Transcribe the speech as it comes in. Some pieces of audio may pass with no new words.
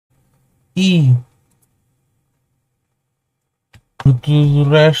E por tudo o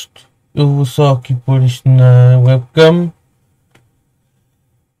resto, eu vou só aqui pôr isto na webcam.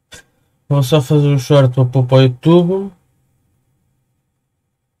 Vou só fazer o short para pôr para o YouTube.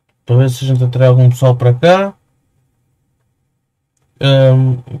 Para ver se a gente atrai algum pessoal para cá.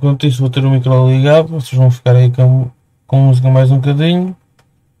 Enquanto isso vou ter o micro ligado. Vocês vão ficar aí com música mais um bocadinho.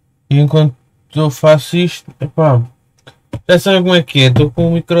 E enquanto eu faço isto, epá, já sabem como é que é. Estou com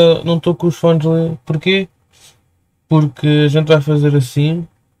o micro, não estou com os fones ali. Porquê? Porque a gente vai fazer assim.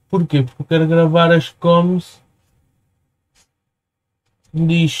 Porquê? Porque eu quero gravar as comms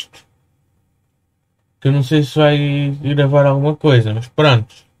disto. Que eu não sei se vai gravar alguma coisa, mas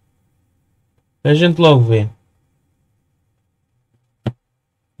pronto. A gente logo vê.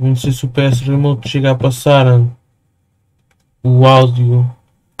 Não sei se o PS Remote chega a passar o áudio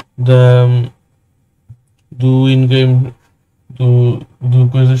da, do in-game do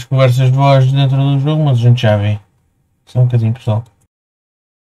coisas conversas de voz dentro do jogo, mas a gente já vê. Só um bocadinho, pessoal.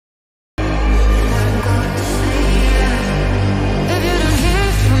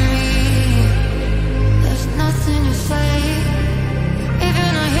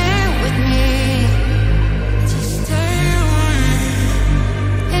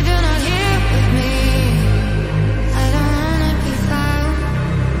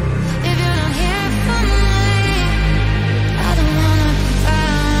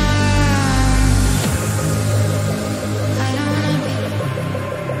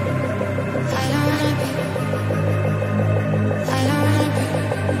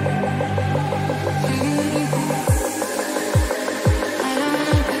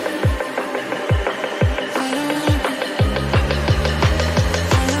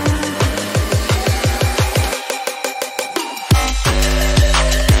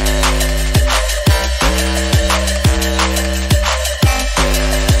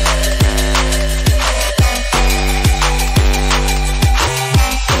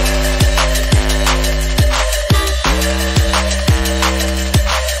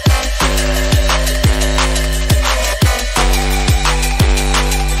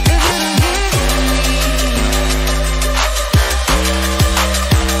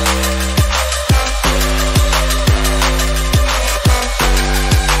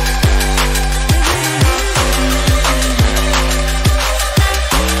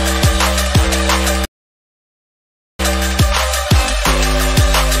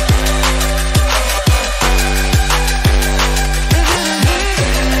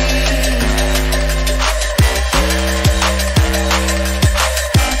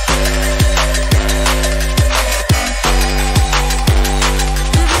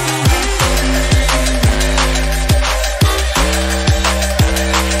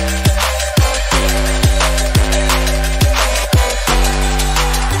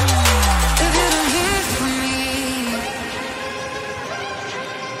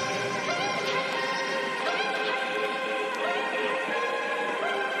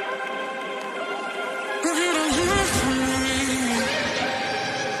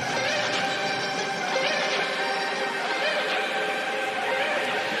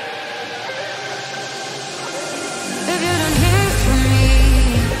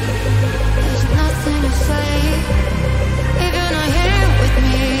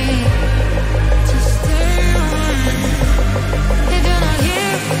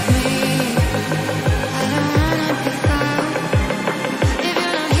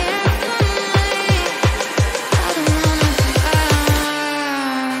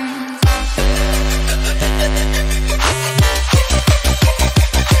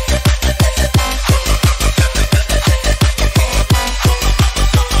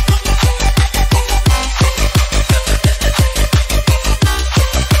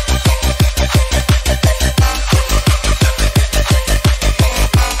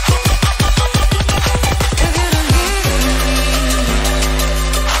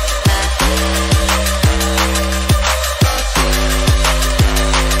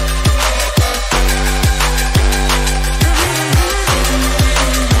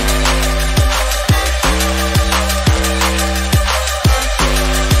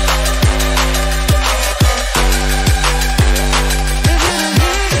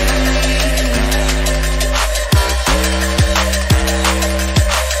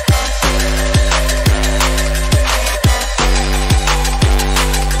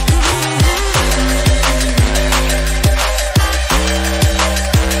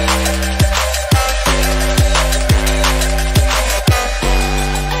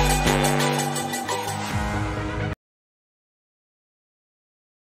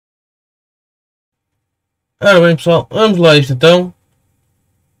 Ora bem, pessoal, vamos lá a isto então.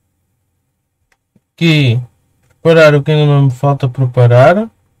 aqui preparar o que ainda não me falta preparar.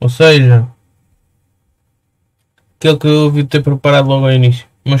 Ou seja, aquele que eu devia ter preparado logo ao início.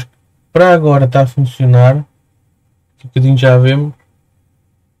 Mas para agora está a funcionar. Um bocadinho já vemos.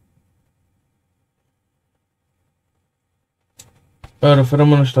 Ora,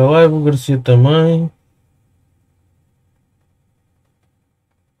 Faramana está live, o Garcia também.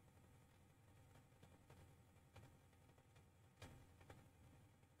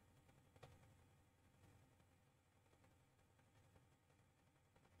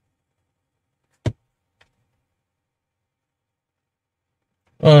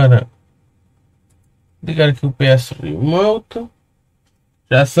 Ora, ligar aqui o PS Remote.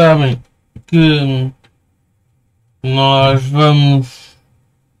 Já sabem que nós vamos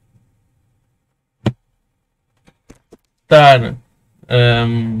estar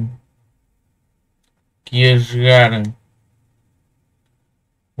aqui a jogar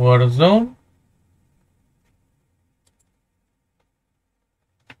Warzone.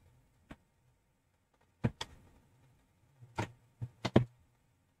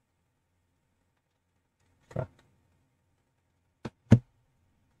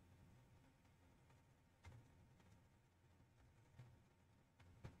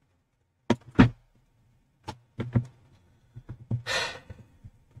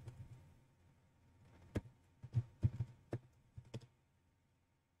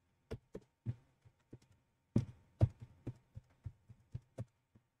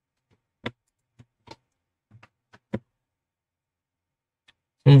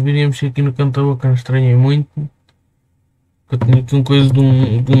 Vamos viríamos aqui no canto da boca, não estranhei muito. Eu tinha aqui uma coisa de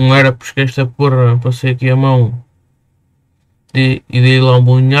um Arapes que esta porra, passei aqui a mão e dei lá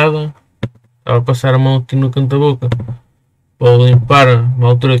uma unhada. Estava a passar a mão aqui no canto da boca para limpar. Na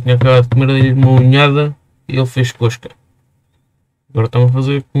altura que tinha acabado de comer, dei uma unhada e ele fez cosca. Agora estão a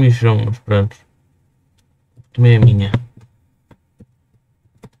fazer comichão, mas pronto. Tomei a minha.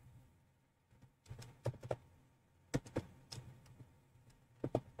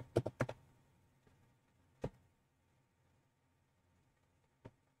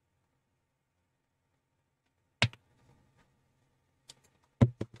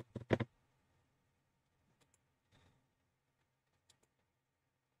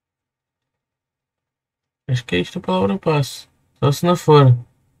 Acho que é isto a palavra passe. Só se não for.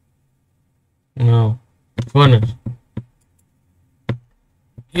 Não. Fonas.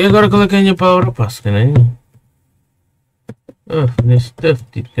 E agora qual é que é a minha palavra passe? Que nem. Nesse deve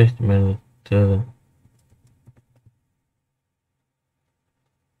tipo esta merda toda.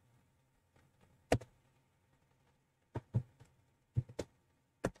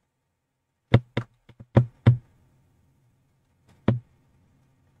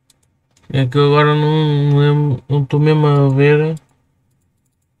 É que eu agora não lembro, não estou mesmo a ver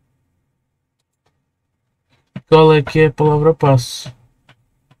qual é que é a palavra passe.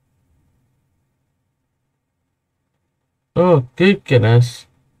 Oh, que caralho.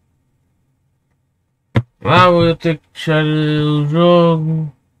 Vou ter que fechar o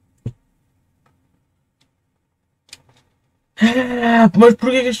jogo. Mas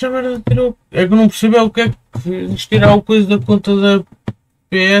porquê que esta merda tirou? É que eu não percebi o que é que fez tirar o coisa da conta da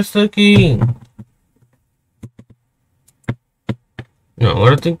PS aqui. Não,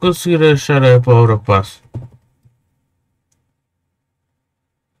 agora tenho que conseguir achar a palavra passe.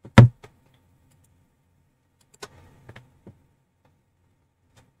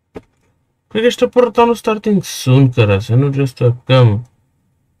 Porquê que esta porra está no starting soon, caralho? Eu não just webcam.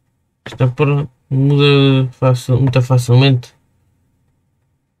 Esta porra muda muito facilmente.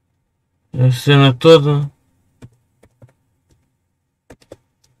 A cena toda.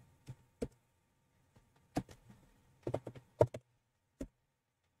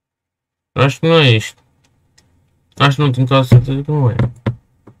 Acho que não é isto. Acho que não tenho quase certeza que não é.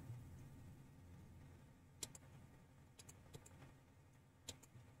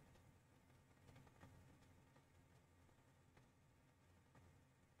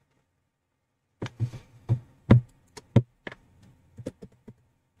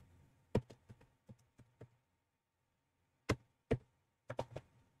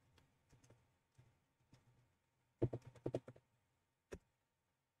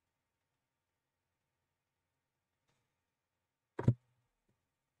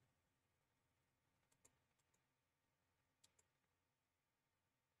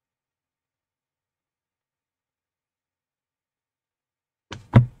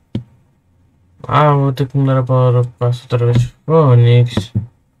 Vou ter que mudar a palavra passo outra vez. Phonics.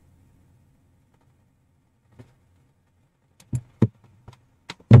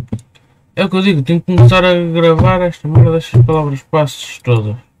 É o que eu digo, tenho que começar a gravar esta merda destas palavras passos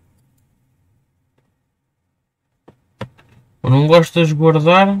todas. ou não gostas de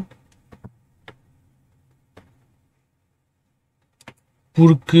guardar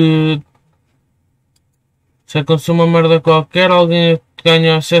porque se acontecer uma merda qualquer, alguém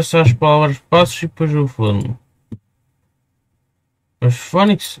ganha acesso às palavras passos e depois o fundo. Mas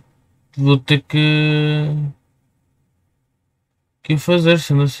Fónix, vou ter que o fazer,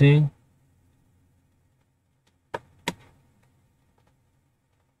 sendo assim.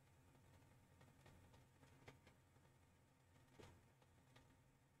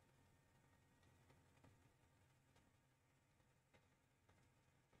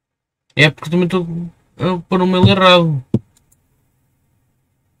 É porque também estou a pôr o mail errado.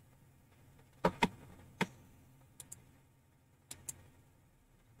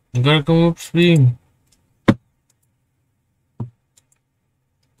 Agora que eu me percebi.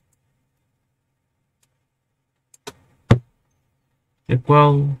 É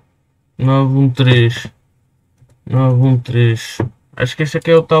qual? 913. 913. Acho que este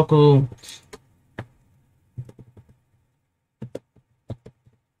aqui é o tal que eu...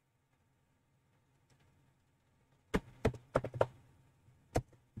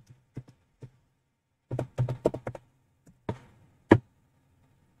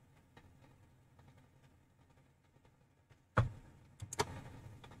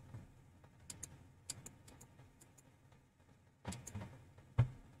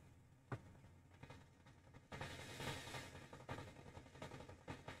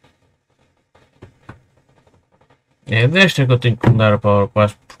 É desta que eu tenho que mudar a palavra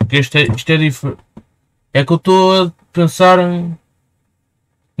passo. Porque isto é diferente. É que eu estou a pensar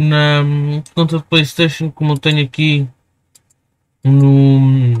na conta de PlayStation como eu tenho aqui no,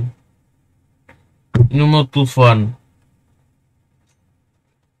 no meu telefone.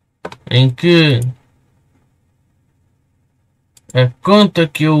 Em que a conta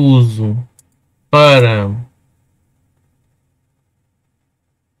que eu uso para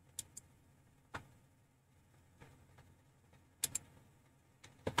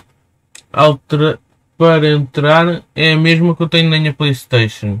para entrar é a mesma que eu tenho na minha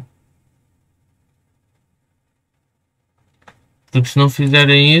PlayStation. Porque se não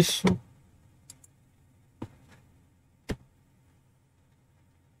fizerem isso,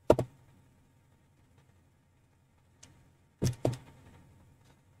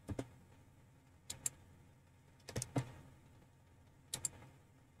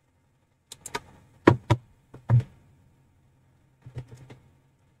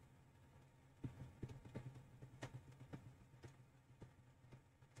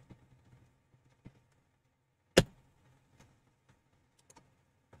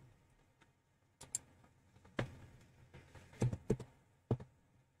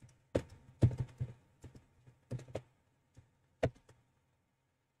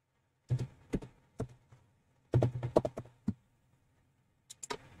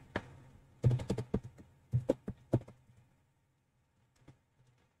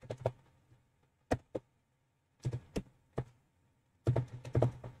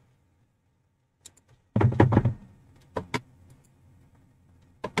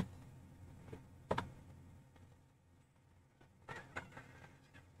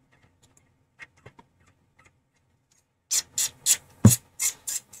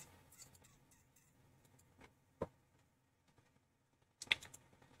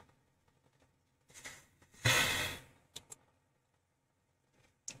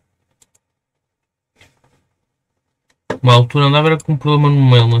 uma altura andava era com um problema no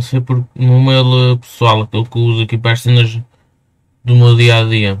mail, não sei por no mail pessoal, aquele que eu uso aqui para as cenas do meu dia a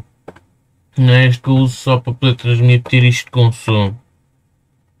dia. Não é este que eu uso só para poder transmitir isto com som.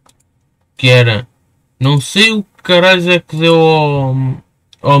 Que era, não sei o que caralho é que deu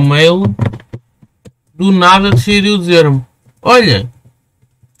ao mail, do nada decidiu dizer-me: Olha,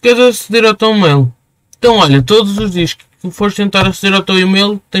 queres aceder ao teu mail? Então, olha, todos os dias que fores tentar aceder ao teu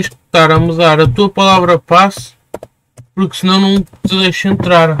e-mail, tens que estar a mudar a tua palavra passe, porque senão não te deixa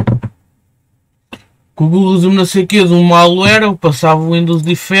entrar. Que o Google usa não sei o que de um malware, eu passava o Windows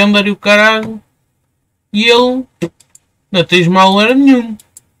Defender e o caralho, e ele não tens malware nenhum.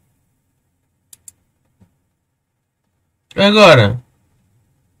 Agora,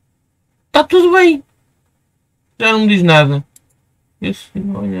 está tudo bem, já não me diz nada. Esse,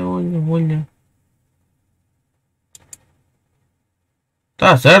 olha.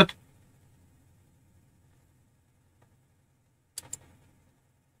 Está certo?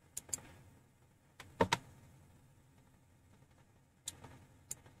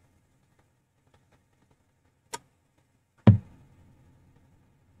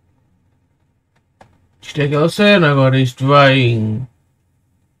 Isto é aquela cena, agora isto vai.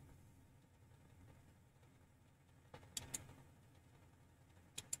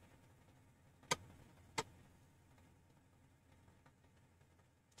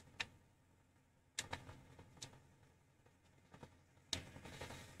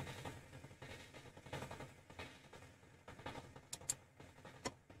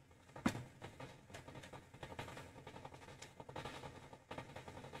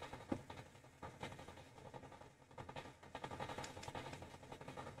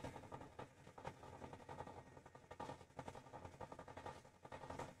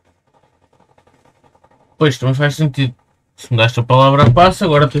 Pois, também faz sentido. Se mudaste a palavra passe,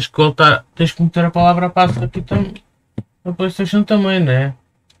 agora tens que voltar, tens que meter a palavra passe aqui também. Na PlayStation também, né?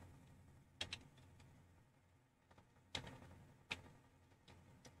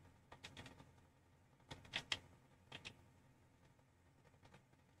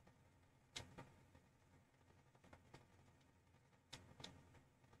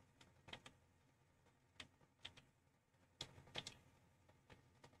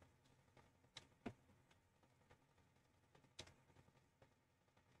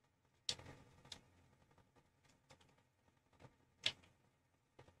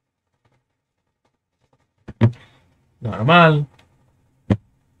 Normal.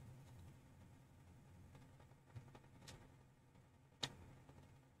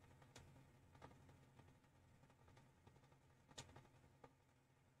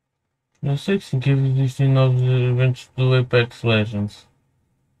 Eu sei que sim, que existem novos eventos do Apex Legends.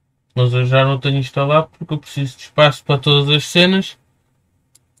 Mas eu já não tenho instalado porque eu preciso de espaço para todas as cenas.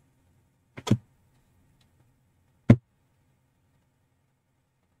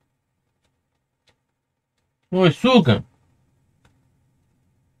 Oi, Suga!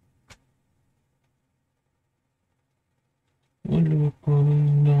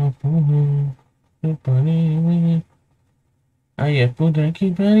 Aí é puta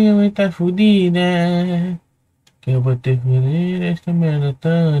que pariu e tá fudida. Que eu vou ter que foder esta merda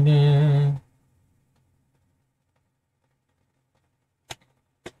toda.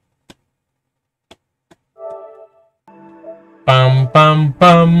 Pam pam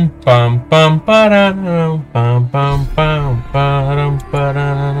pam pam pam pararam pam pam pam param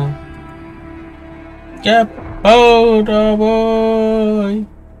pararam. Get out of boy.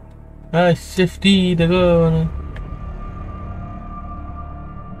 Ai, safety agora.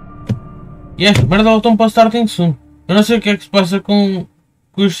 E esta merda voltou para o starting soon. Eu não sei o que é que se passa com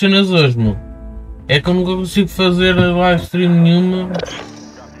as cenas hoje, meu. É que eu nunca consigo fazer live stream nenhuma.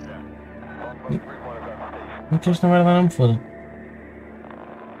 Não que esta merda não me foda.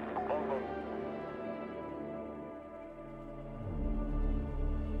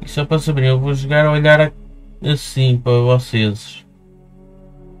 E só para saberem, eu vou jogar a olhar assim para vocês.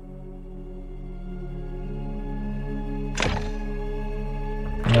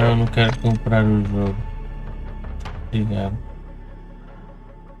 Não, não quero comprar o jogo. Obrigado.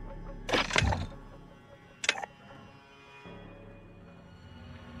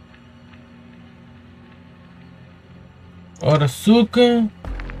 Ora, açúcar.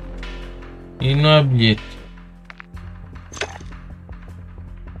 E não há bilhete.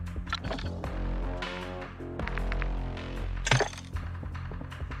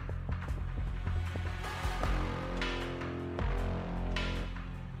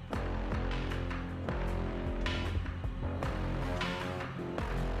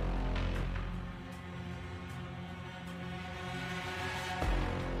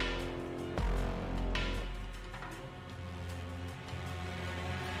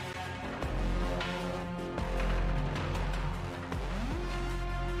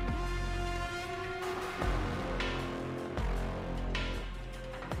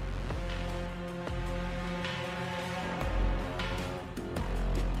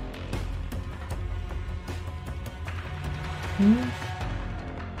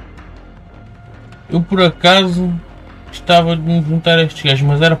 Eu por acaso gostava de me juntar a estes gajos,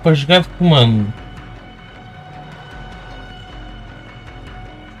 mas era para jogar de comando.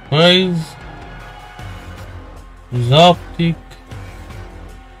 Mas os Optic.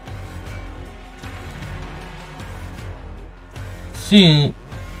 Sim,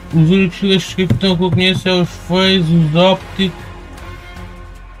 os únicos destes que eu conheço é os Phase, os Optic.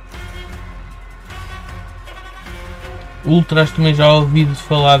 Ultras também já ouvi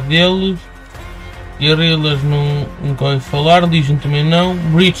falar deles. Guerrillas nunca ouvi falar. Legion também não.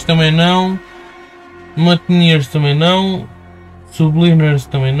 Breach também não. Mutineers também não. Subliners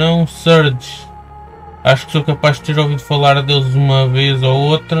também não. Surge, acho que sou capaz de ter ouvido falar deles uma vez ou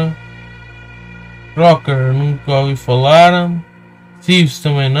outra. Rocker nunca ouvi falar. Thieves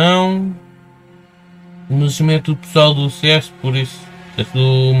também não. Mas também é tudo pessoal do CS, por isso. É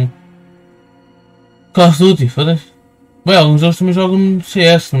do Call of Duty, foda-se. Bem, alguns deles também jogam no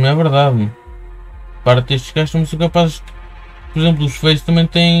CS, não é verdade? Para destes gajos também sou capaz de... Por exemplo, os Phase também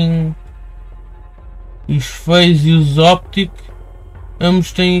têm... Os Phase e os Optic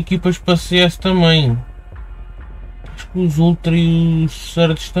ambos têm equipas para CS também. Acho que os Ultra e os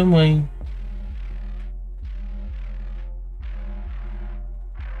Surge também.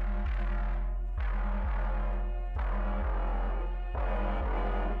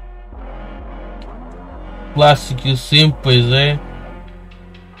 Clássico e sempre, pois é.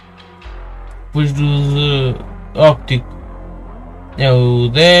 depois dos óptico é o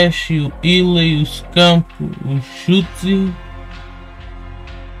dash, o ilha, o scamp, o chute.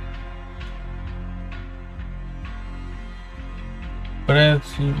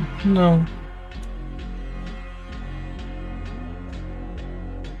 Parece. Não.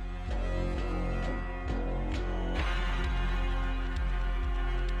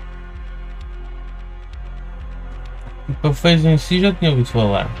 O que fez em si já tinha ouvido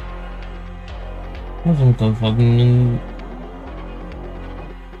falar. Mas eu nunca ouvi falar de nenhum.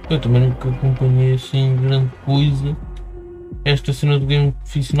 Eu também nunca acompanhei assim grande coisa esta cena do game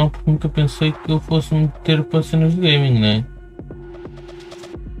profissional porque nunca pensei que eu fosse me meter para cenas de gaming, né?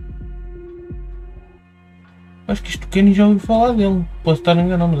 Acho que isto Kenny já ouvi falar dele. Posso estar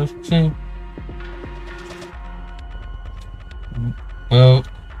enganado, mas acho que sim.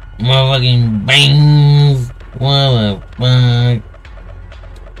 Motherfucking bangs! What the fuck?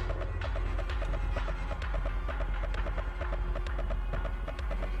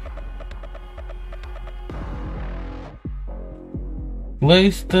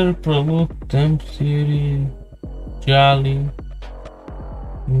 Leicester, Product, Temp City, Jolly.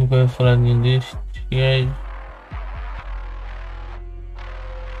 Não vai falar de nenhum destes gajos.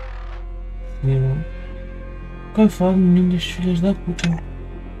 Não vai falar de nenhum destes filhos da puta.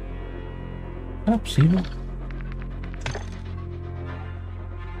 Não é possível.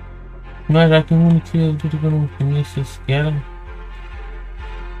 Mas há aqui um único filho da puta que eu não conheço sequer.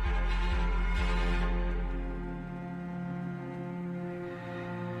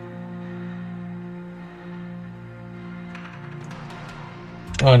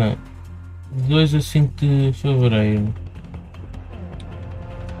 Ora, 2 a 5 de fevereiro.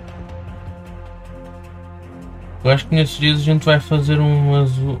 Eu acho que nesses dias a gente vai fazer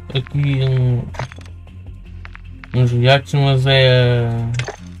aqui uns reacts, mas é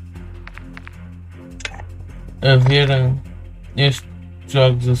a ver estes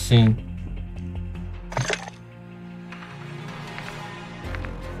jogos assim.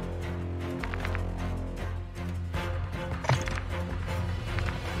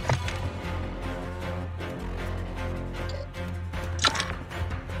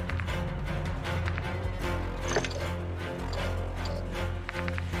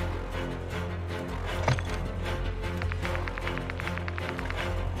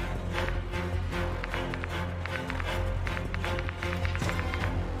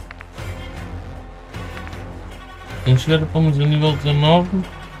 Vamos chegar para o nível 19.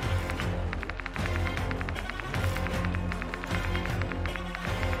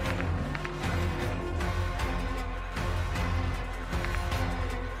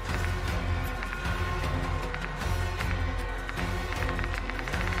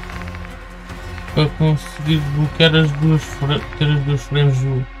 Para conseguir bloquear ter as duas frames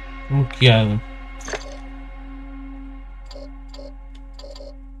bloqueadas.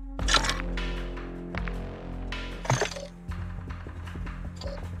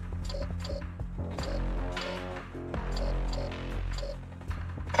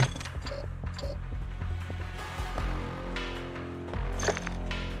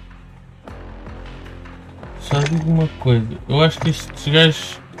 Só digo uma coisa, eu acho que estes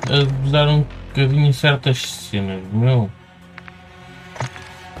gajos abusaram um bocadinho em certas cenas, meu.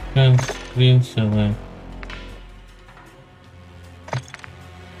 Screen select.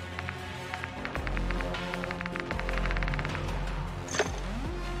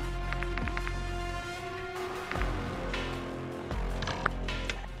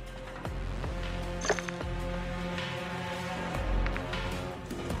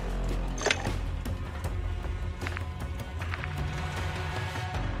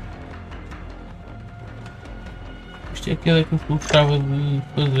 Isto é aquilo que eu gostava de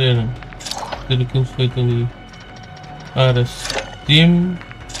fazer. Ter aquilo feito ali. Ora, Steam.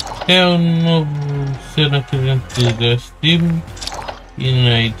 É o novo cena que a gente diz. É Steam.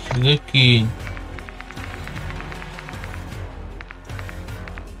 Inate. Daqui.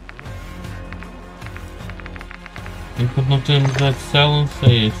 Enquanto não temos Dead Silence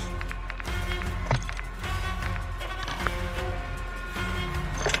é este.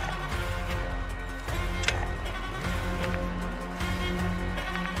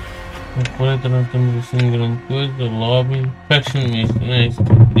 No 40 não temos assim grande coisa. Lobby. Faction Mission, não é isso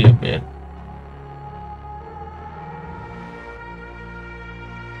que eu queria ver.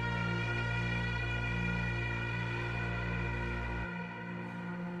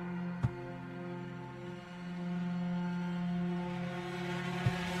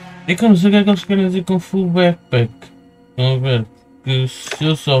 É que eu não sei o que é que eles querem dizer com full backpack. Estão a ver? Que se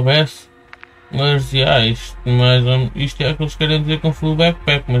eu soubesse, mas isto é o que eles querem dizer com full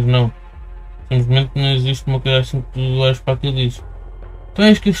backpack, mas não. Simplesmente não existe uma coisa assim que tu olhas para aquilo e dizes. Então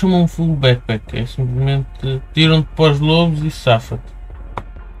é isso que chamam um full backpack. É simplesmente tiram-te para os lobos e safa-te.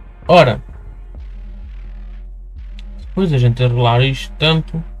 Ora, depois a gente enrolar isto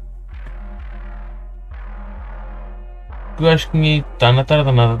tanto que eu acho que ninguém está na tarde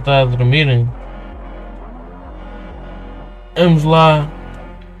nada, está a dormirem. Vamos lá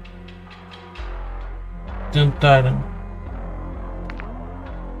tentar.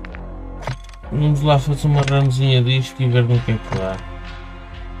 Vamos lá fazer uma runzinha disto e ver no que é que dá.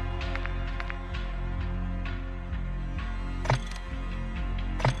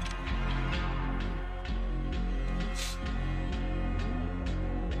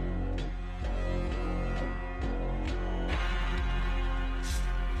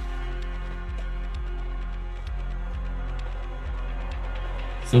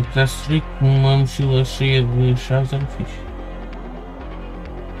 Se eu pudesse vir com uma mochila cheia de chaves era fixe.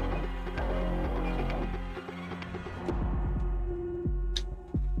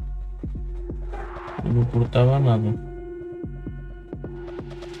 Eu não importava nada.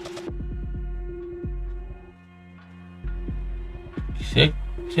 Isso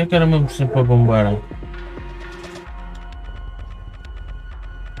é que era mesmo sempre a bombar.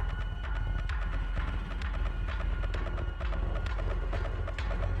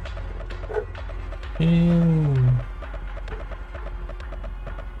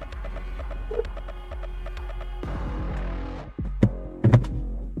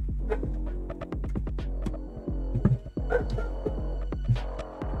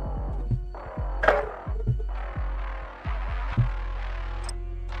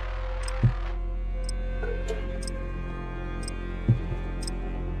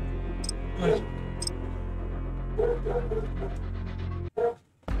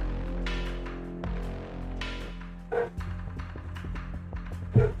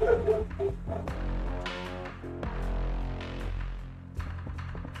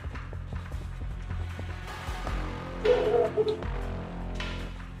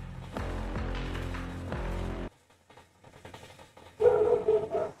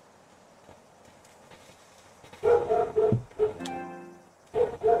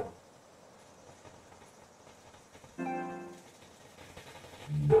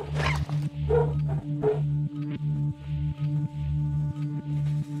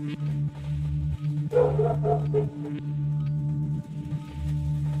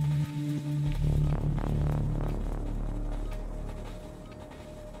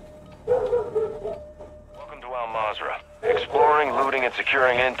 Exploring, looting, and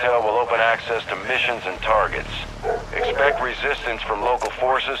securing intel will open access to missions and targets. Expect resistance from local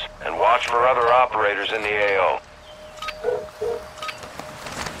forces, and watch for other operators in the AO.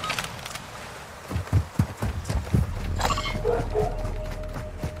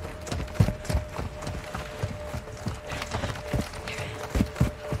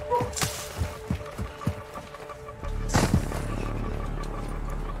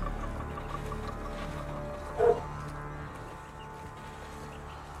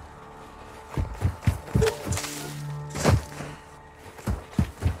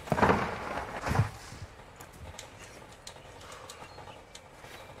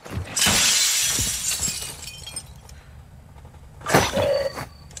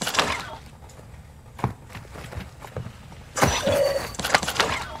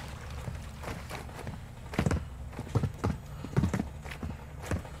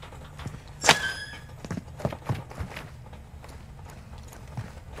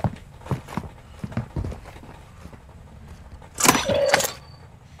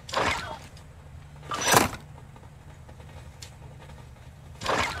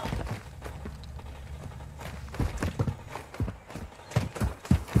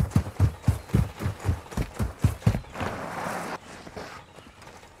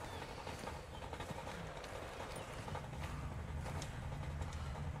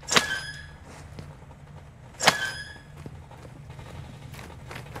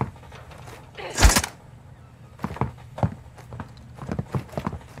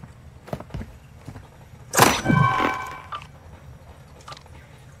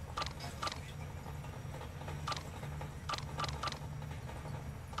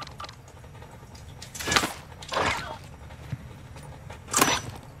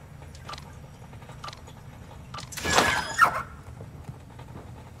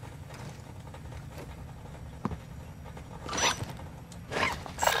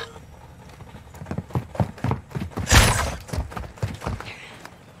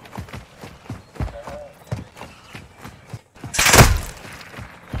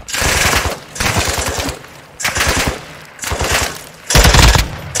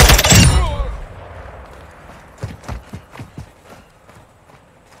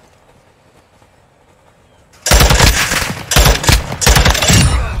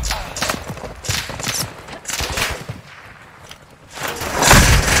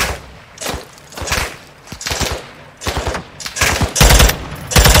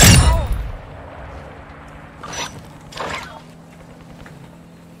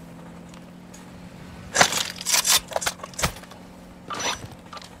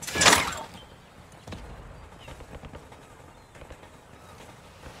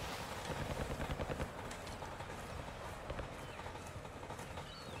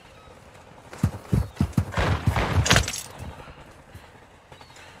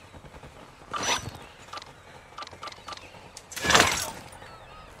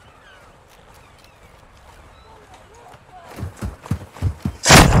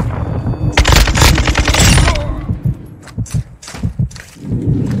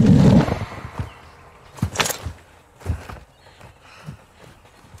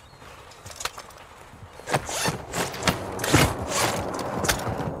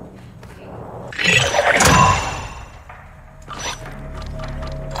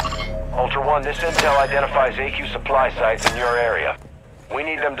 One, this intel identifies AQ supply sites in your area. We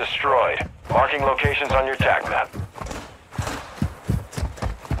need them destroyed. Marking locations on your TAC map.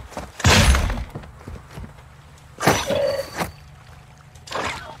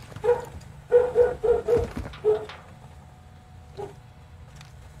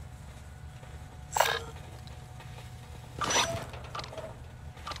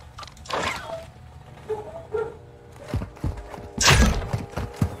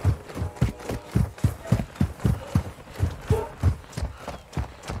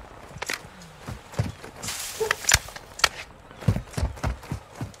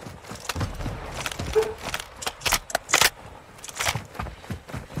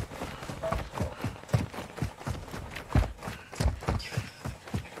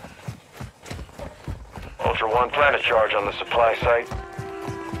 Ultra One, plant a charge on the supply site.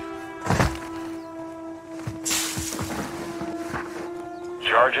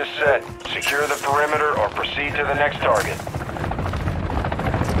 Charge is set. Secure the perimeter or proceed to the next target.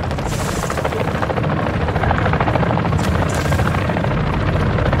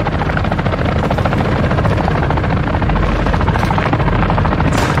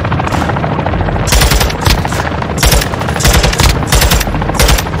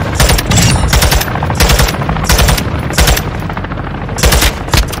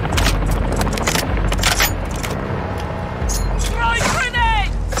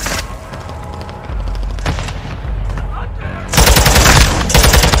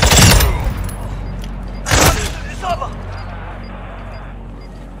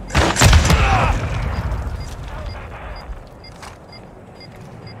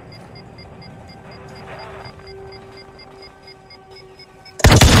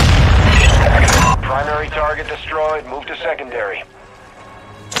 Primary target destroyed. Move to secondary.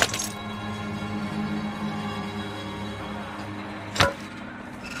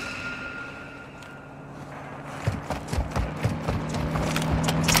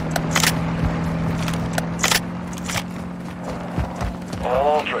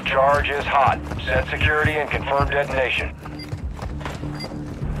 All Ultra, charge is hot. Set security and confirm detonation.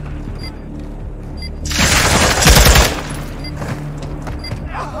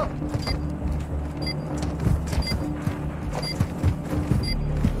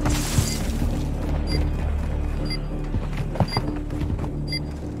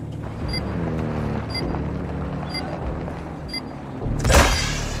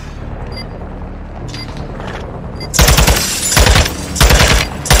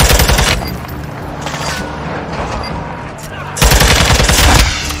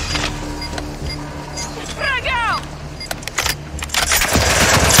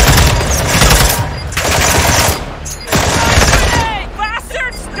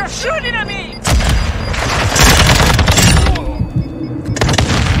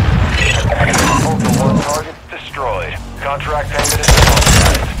 Contract payment is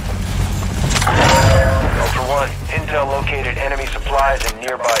authorized. Ultra One, intel located enemy supplies in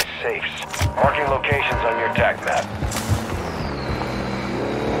nearby safes. Marking locations on your TAC map.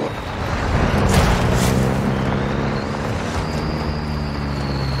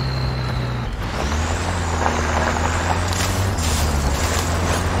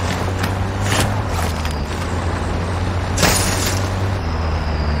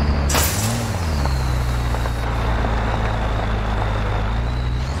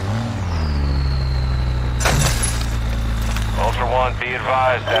 Ultra One, be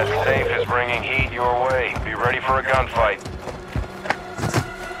advised that safe is bringing heat your way. Be ready for a gunfight.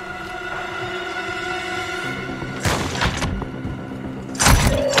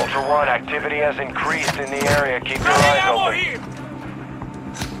 Ultra One, activity has increased in the area. Keep your eyes open.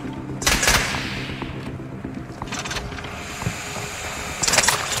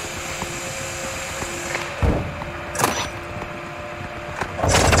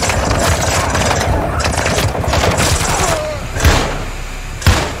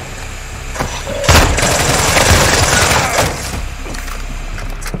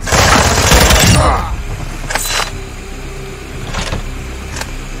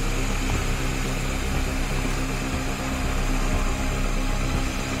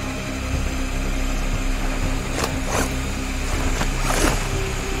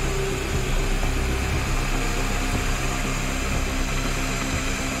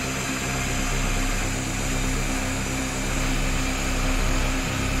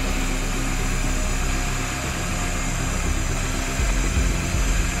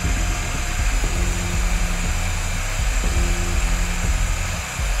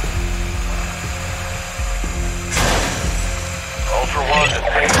 Ultra One, the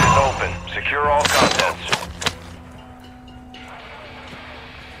safe is open. Secure all contents.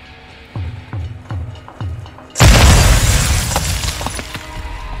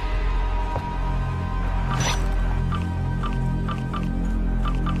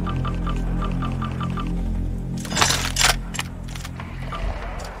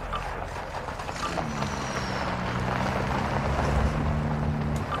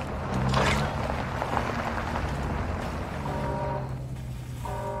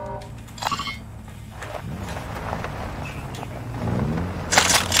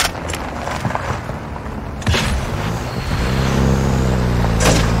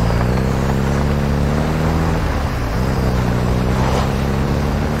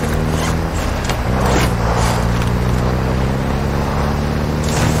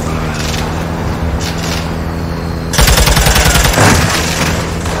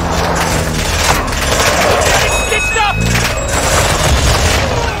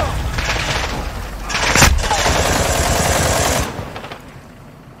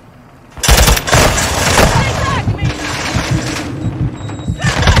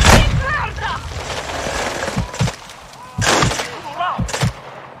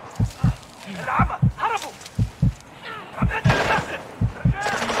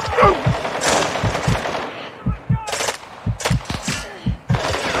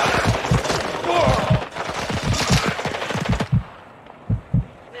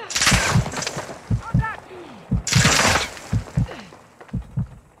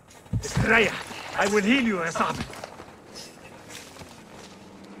 Raya. I will heal you, Assam.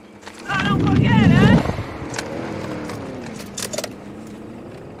 Oh, don't forget, huh?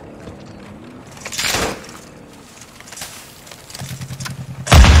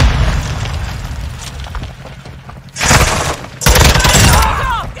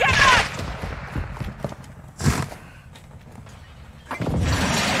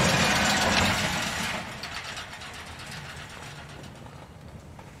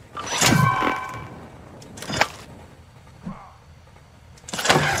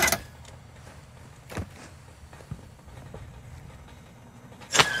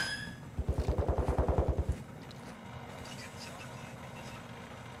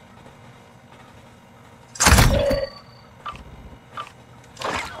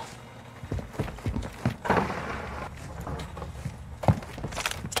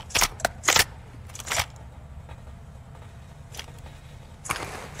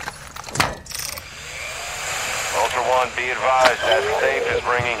 Ultra One, be advised that safe is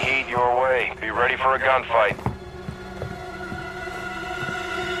bringing heat your way. Be ready for a gunfight.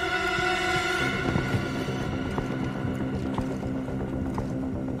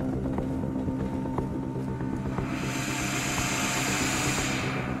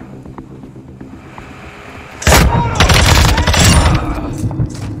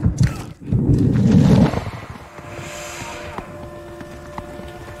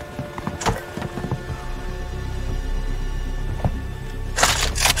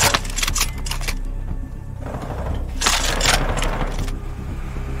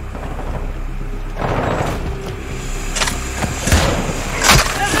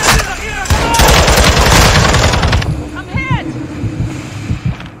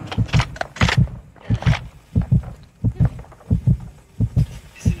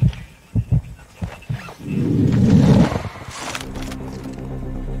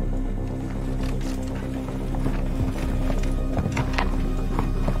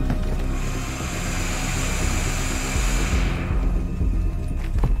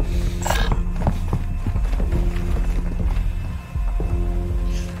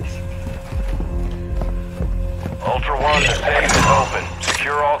 Ultra One, the safe is open.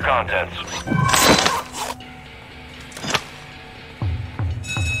 Secure all contents.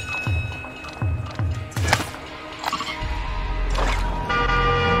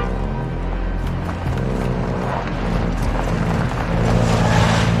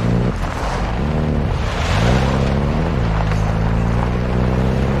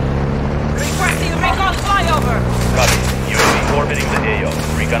 Requesting recon flyover. Copy. UAV orbiting the AO.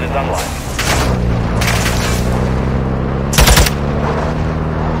 Recon is online.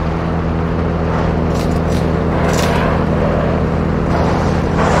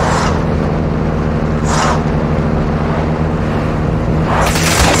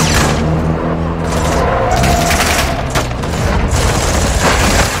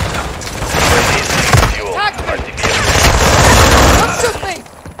 Fuel. RTB. Don't shoot me!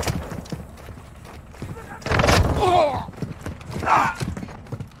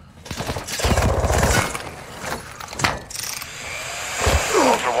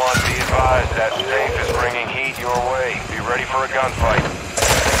 Ultra One, be advised that safe is bringing heat your way. Be ready for a gunfight.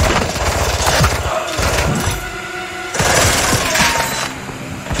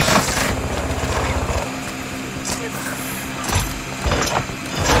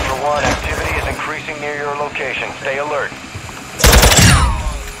 Ultra One, activity is increasing near your location. Stay alert.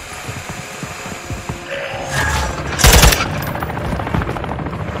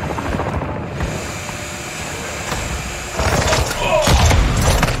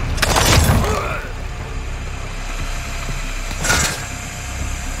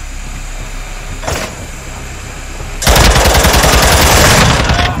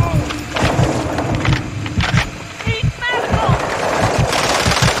 Need medical!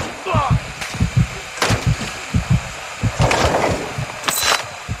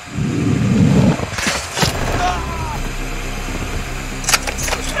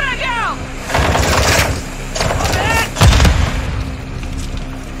 Frag out!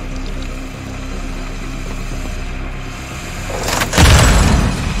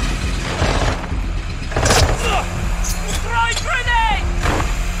 Throwing grenade!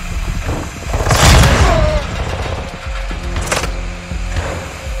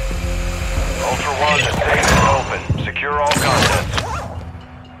 Ultra One, the safe is open. Secure all contents.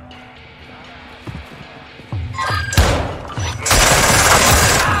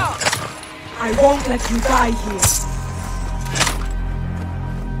 I won't let you die here.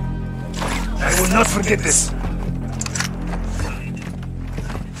 I will not forget this.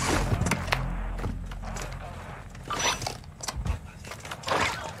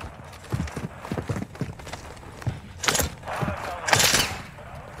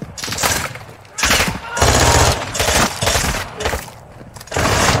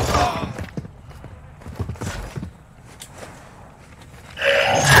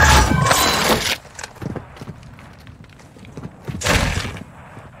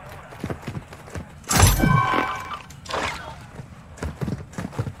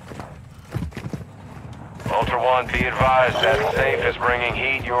 One, be advised that safe is bringing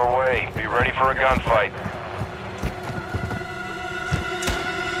heat your way. Be ready for a gunfight.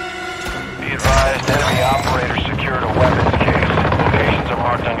 Be advised, enemy operators secured a weapons case. Locations are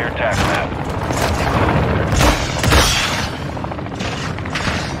marked on your attack map.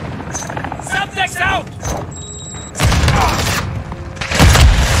 Subjects out!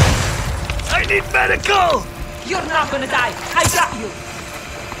 I need medical! You're not gonna die. I got you.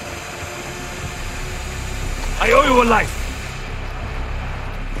 I owe you a life.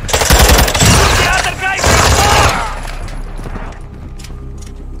 Shoot the other guy!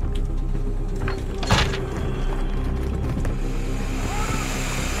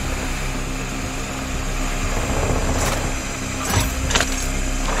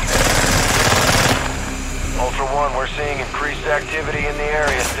 Ultra One, we're seeing increased activity in the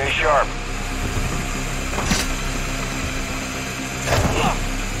area. Stay sharp.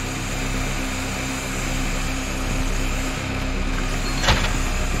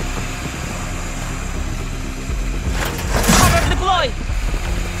 Cover deployed.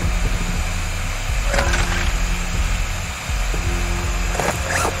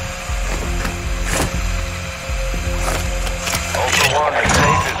 Ultra One, the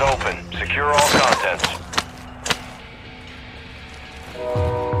safe is open. Secure all contents.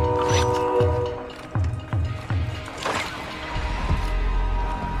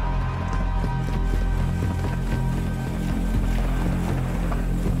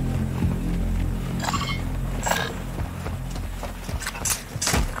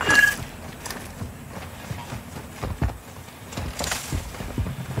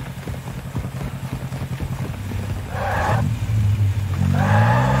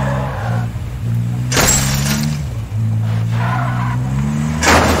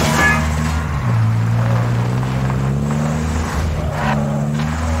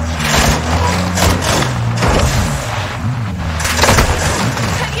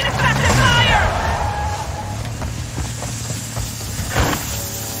 Taking effective fire!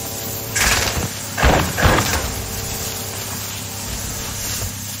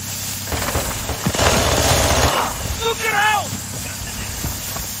 Look around!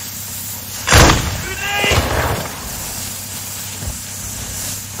 Grenade!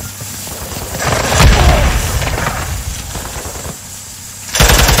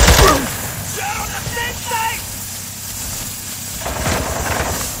 Shot on the same side!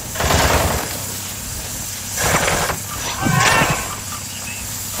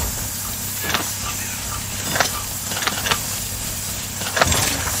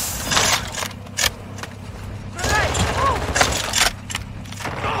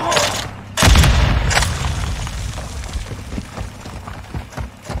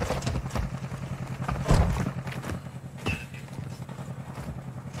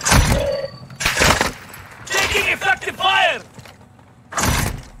 Taking effective fire!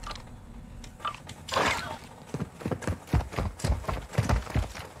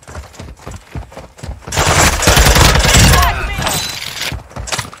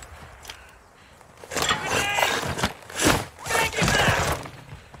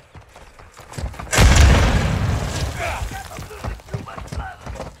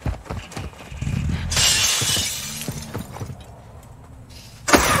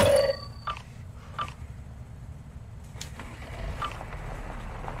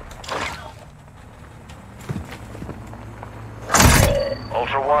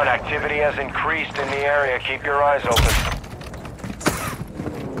 Ultra One, activity has increased in the area. Keep your eyes open.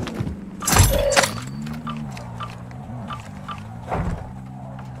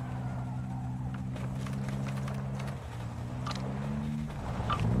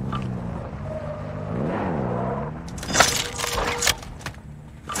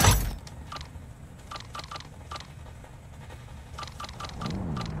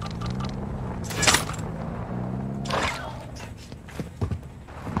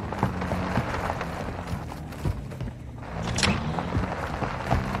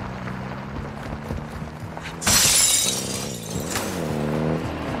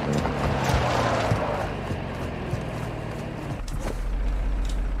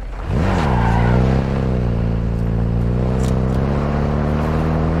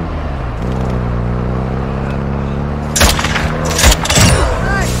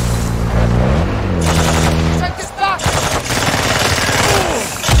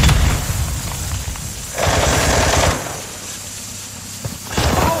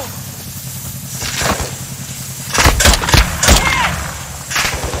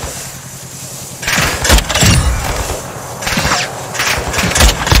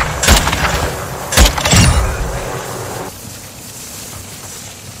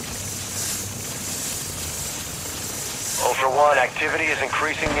 Ultra One, activity is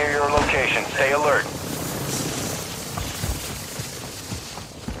increasing near your location. Stay alert.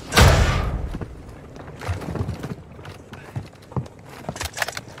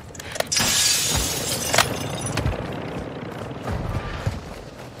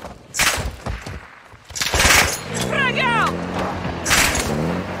 Frag out!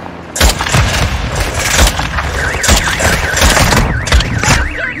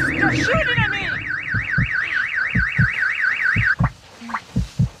 They're shooting at me!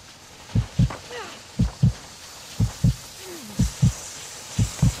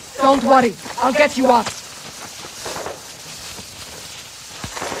 Don't worry, I'll get you up. Go!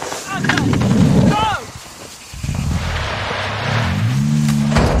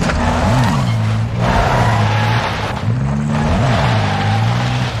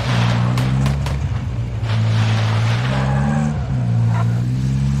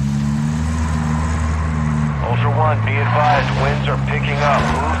 Ultra One, be advised, winds are picking up.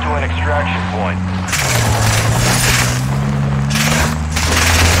 Move to an extraction point.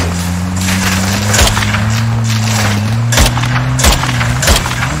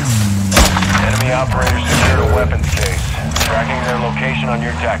 Enemy operators secured a weapons case. Tracking their location on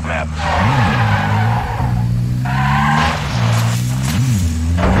your TAC map.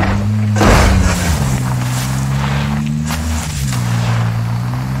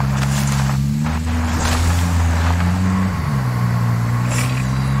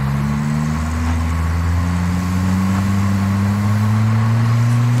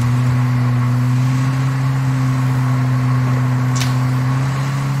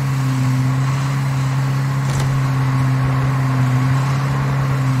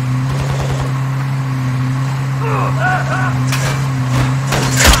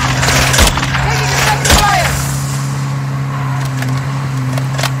 Taking effective fire!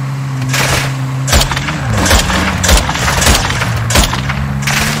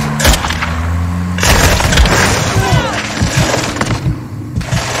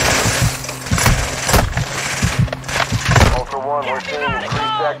 Ultra One, we're seeing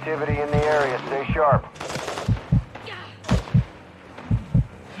increased activity in the area. Stay sharp.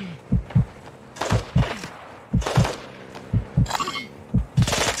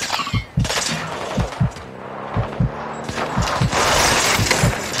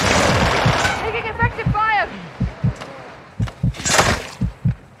 Taking effective fire!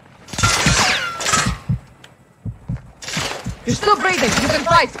 You're still breathing, you can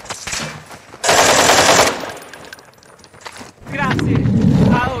fight! Grazie.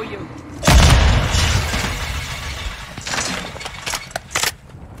 I owe you.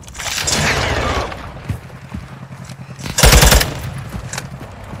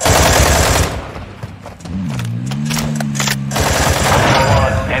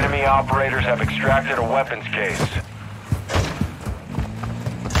 Enemy operators have extracted a weapons case.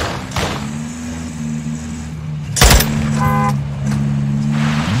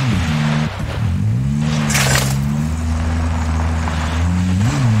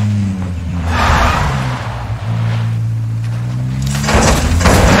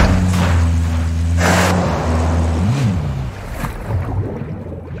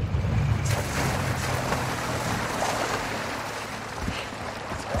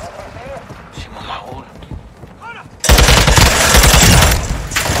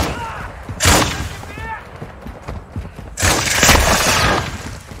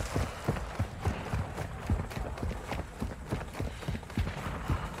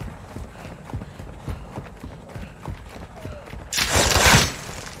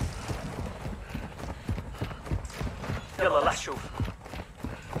 يلا لا شوف.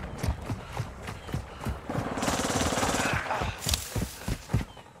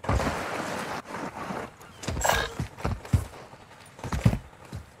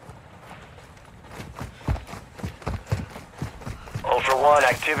 Ultra One,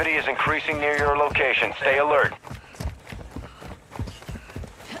 activity is increasing near your location. Stay alert.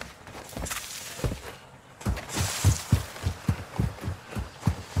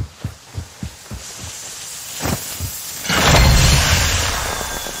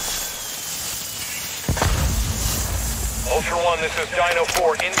 Ultra One, this is Dino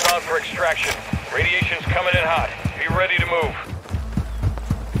 4, inbound for extraction. Radiation's coming in hot. Be ready to move.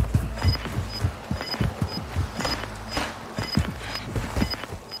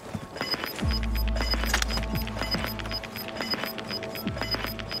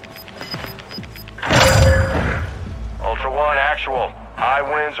 Ultra One, actual. High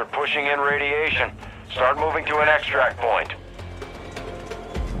winds are pushing in radiation. Start moving to an extract point.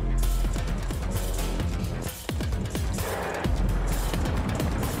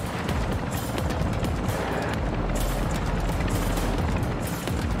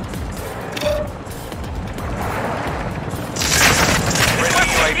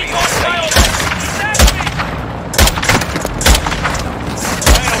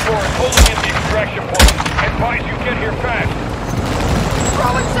 pulling in the extraction point. Advise you get here fast.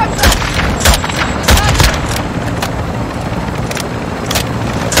 Throwing something!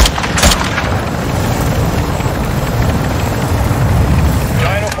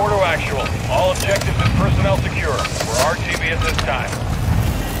 Dino 4 to actual. All objectives and personnel secure. We're RTV at this time.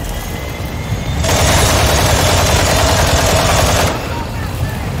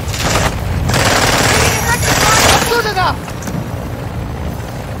 Soon enough!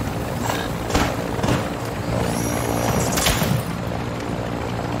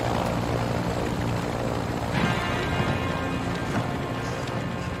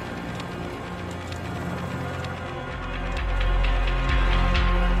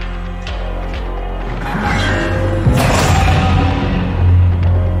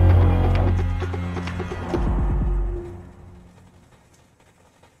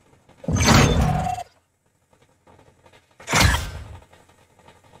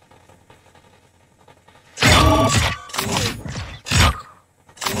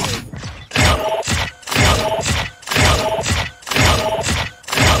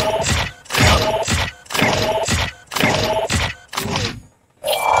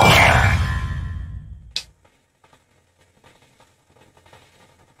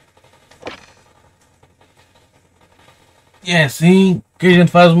 E é assim que a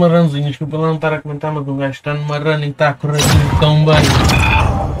gente faz uma runzinha. Desculpa lá não estar a comentar, mas o gajo está numa run e está a correr tão bem.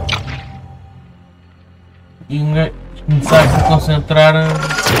 E um gajo começar a se concentrar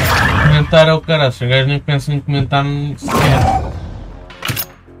a comentar é o caralho. O gajo nem pensa em comentar sequer.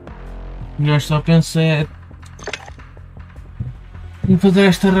 O gajo só pensa em fazer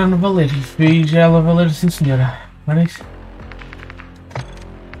esta run valer. E fiz ela valer, sim senhora. Para isso.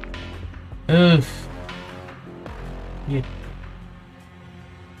 Uff. Yeah.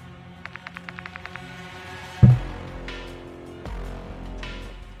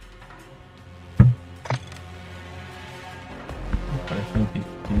 Parece muito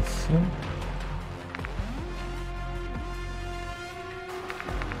difícil.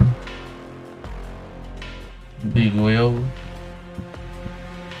 Digo eu.